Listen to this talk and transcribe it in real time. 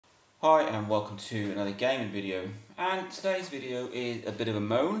Hi and welcome to another gaming video, and today's video is a bit of a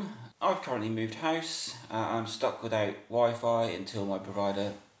moan. I've currently moved house. I'm stuck without Wi-Fi until my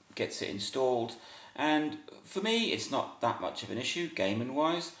provider gets it installed, and for me it's not that much of an issue gaming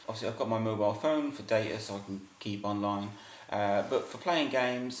wise. Obviously I've got my mobile phone for data so I can keep online, but for playing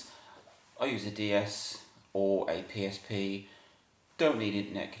games I use a DS or a PSP. Don't need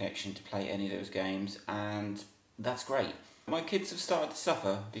internet connection to play any of those games, and that's great. My kids have started to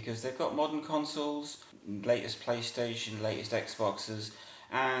suffer because they've got modern consoles, latest PlayStation, latest Xboxes,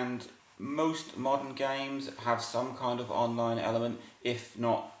 and most modern games have some kind of online element, if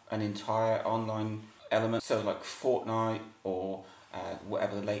not an entire online element. So like Fortnite or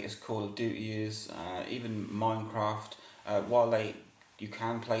whatever the latest Call of Duty is, even Minecraft, while you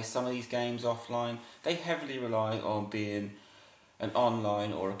can play some of these games offline, they heavily rely on being an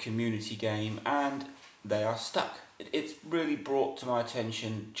online or a community game, and they are stuck. It's really brought to my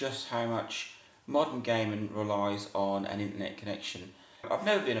attention just how much modern gaming relies on an internet connection. I've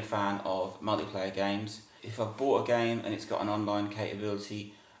never been a fan of multiplayer games. If I've bought a game and it's got an online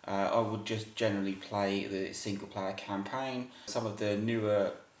capability, I would just generally play the single player campaign. Some of the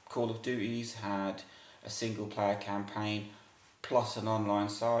newer Call of Duties had a single player campaign plus an online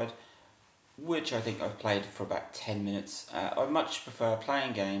side, which I think I've played for about 10 minutes. I much prefer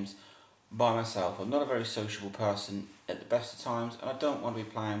playing games by myself. I'm not a very sociable person at the best of times, and I don't want to be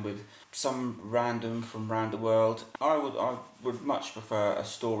playing with some random from around the world. I would much prefer a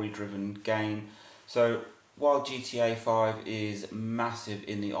story-driven game. So while GTA 5 is massive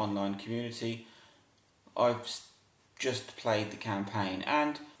in the online community, I've just played the campaign,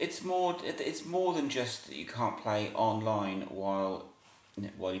 and it's more than just that you can't play online while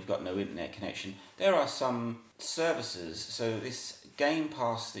you've got no internet connection. There are some services, so this Game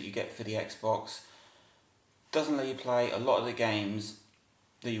Pass that you get for the Xbox doesn't let you play a lot of the games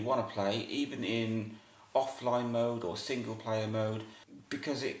that you want to play, even in offline mode or single player mode,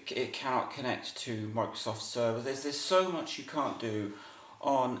 because it cannot connect to Microsoft servers. There's so much you can't do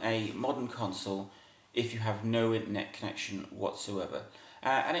on a modern console if you have no internet connection whatsoever,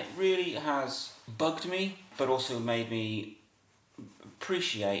 and it really has bugged me, but also made me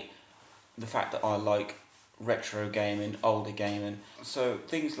appreciate the fact that I like retro gaming, older gaming. So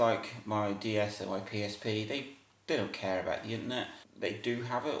things like my DS and my PSP, they don't care about the internet. They do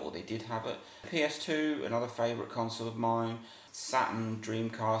have it, or they did have it. PS2, another favourite console of mine, Saturn,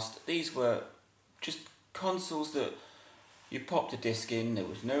 Dreamcast, these were just consoles that you popped a disc in, there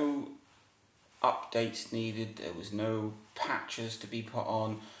was no updates needed, there was no patches to be put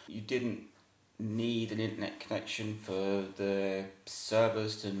on, you didn't need an internet connection for the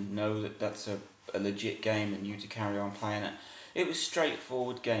servers to know that that's a legit game and you to carry on playing it. It was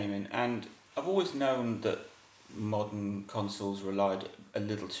straightforward gaming, and I've always known that modern consoles relied a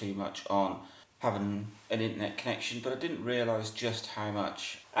little too much on having an internet connection, but I didn't realise just how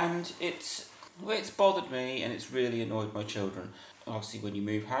much. And it's bothered me, and it's really annoyed my children. Obviously when you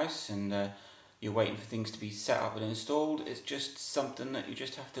move house and you're waiting for things to be set up and installed, it's just something that you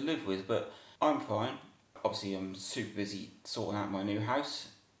just have to live with, but I'm fine. Obviously I'm super busy sorting out my new house,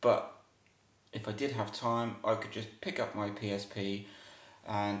 but if I did have time, I could just pick up my PSP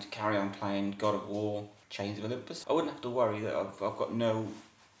and carry on playing God of War, Chains of Olympus. I wouldn't have to worry that I've got no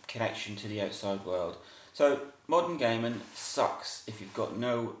connection to the outside world. So modern gaming sucks if you've got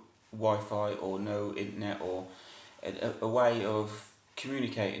no Wi-Fi or no internet or a way of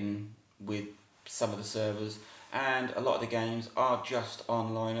communicating with some of the servers, and a lot of the games are just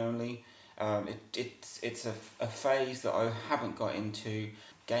online only. It's a phase that I haven't got into.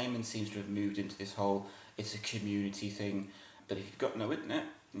 Gaming seems to have moved into this whole, it's a community thing, but if you've got no internet,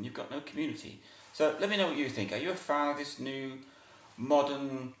 then you've got no community. So let me know what you think. Are you a fan of this new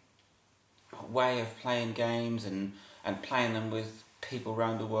modern way of playing games and playing them with people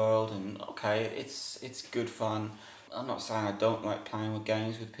around the world? And okay, it's good fun. I'm not saying I don't like playing with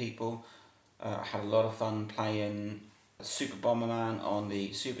games with people. I had a lot of fun playing Super Bomberman on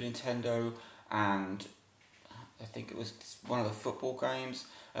the Super Nintendo, and I think it was one of the football games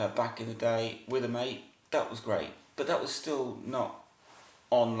back in the day with a mate. That was great, but that was still not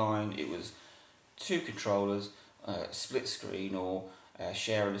online. It was two controllers, split screen or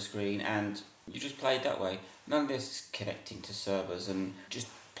sharing a screen, and you just played that way. None of this connecting to servers and just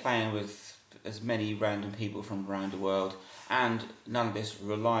playing with as many random people from around the world, and none of this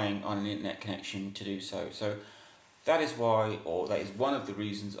relying on an internet connection to do so. So that is why, or that is one of the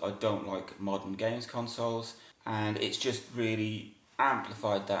reasons I don't like modern games consoles, and it's just really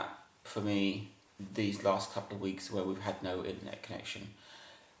amplified that for me these last couple of weeks where we've had no internet connection.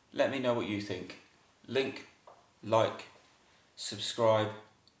 Let me know what you think. Like, subscribe,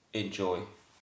 Enjoy.